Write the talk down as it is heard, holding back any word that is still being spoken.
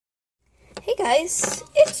Hey guys,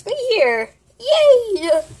 it's me here! Yay!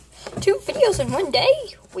 2 videos in one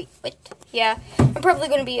day? Wait, what? Yeah, I'm probably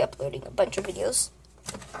going to be uploading a bunch of videos.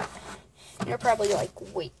 And you're probably like,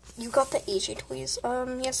 wait, you got the AJ toys?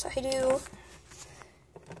 Yes I do.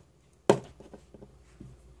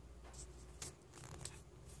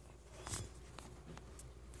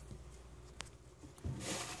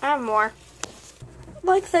 I have more.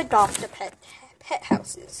 Like the Adopt-A-Pet pet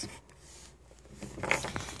houses.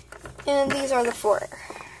 And these are the 4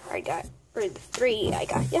 I got, or the 3 I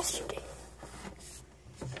got yesterday.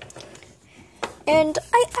 And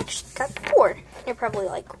I actually got 4. You're probably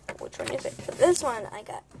like, which one is it? But this one I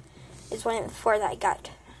got is one of the 4 that I got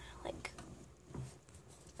like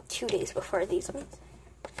 2 days before these ones.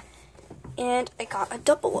 And I got a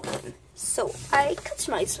double of them. So I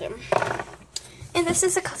customized them. And this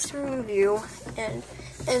is a custom review. And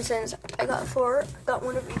since I got 4, I got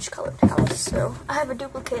one of each colored house. So I have a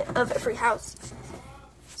duplicate of every house.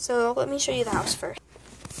 So let me show you the house first.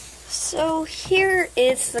 So here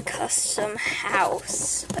is the custom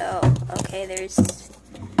house. Oh, okay, there's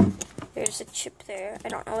a chip there. I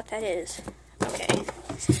don't know what that is. Okay.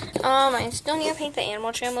 I still need to paint the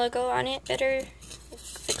Animal Jam logo on it better.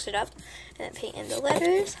 Fix it up. And then paint in the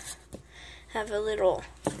letters. Have a little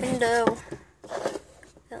window.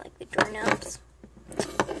 And like the doorknobs.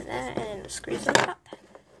 And that, and then the screws on top.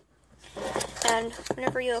 And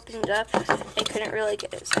whenever you opened it up, I couldn't really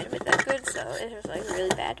get inside of it that good, so it was like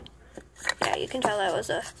really bad. Yeah, you can tell that was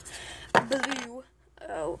a blue.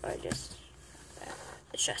 Oh, it's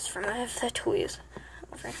just from the toys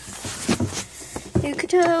over. You could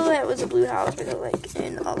tell that was a blue house because like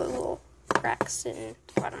in all the little cracks in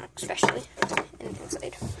the bottom, especially, and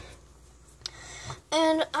inside.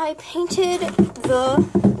 And I painted the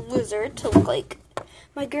lizard to look like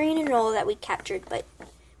my green and roll that we captured, but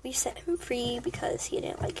we set him free because he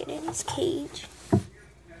didn't like it in his cage.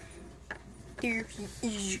 There he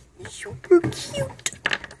is, super cute.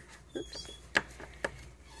 Oops.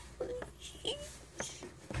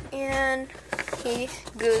 And he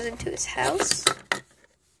goes into his house.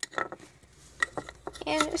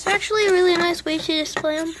 And it's actually a really nice way to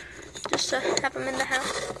display him, just to have him in the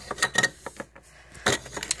house.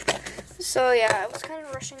 So yeah, I was kind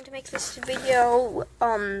of rushing to make this video.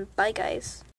 Bye guys.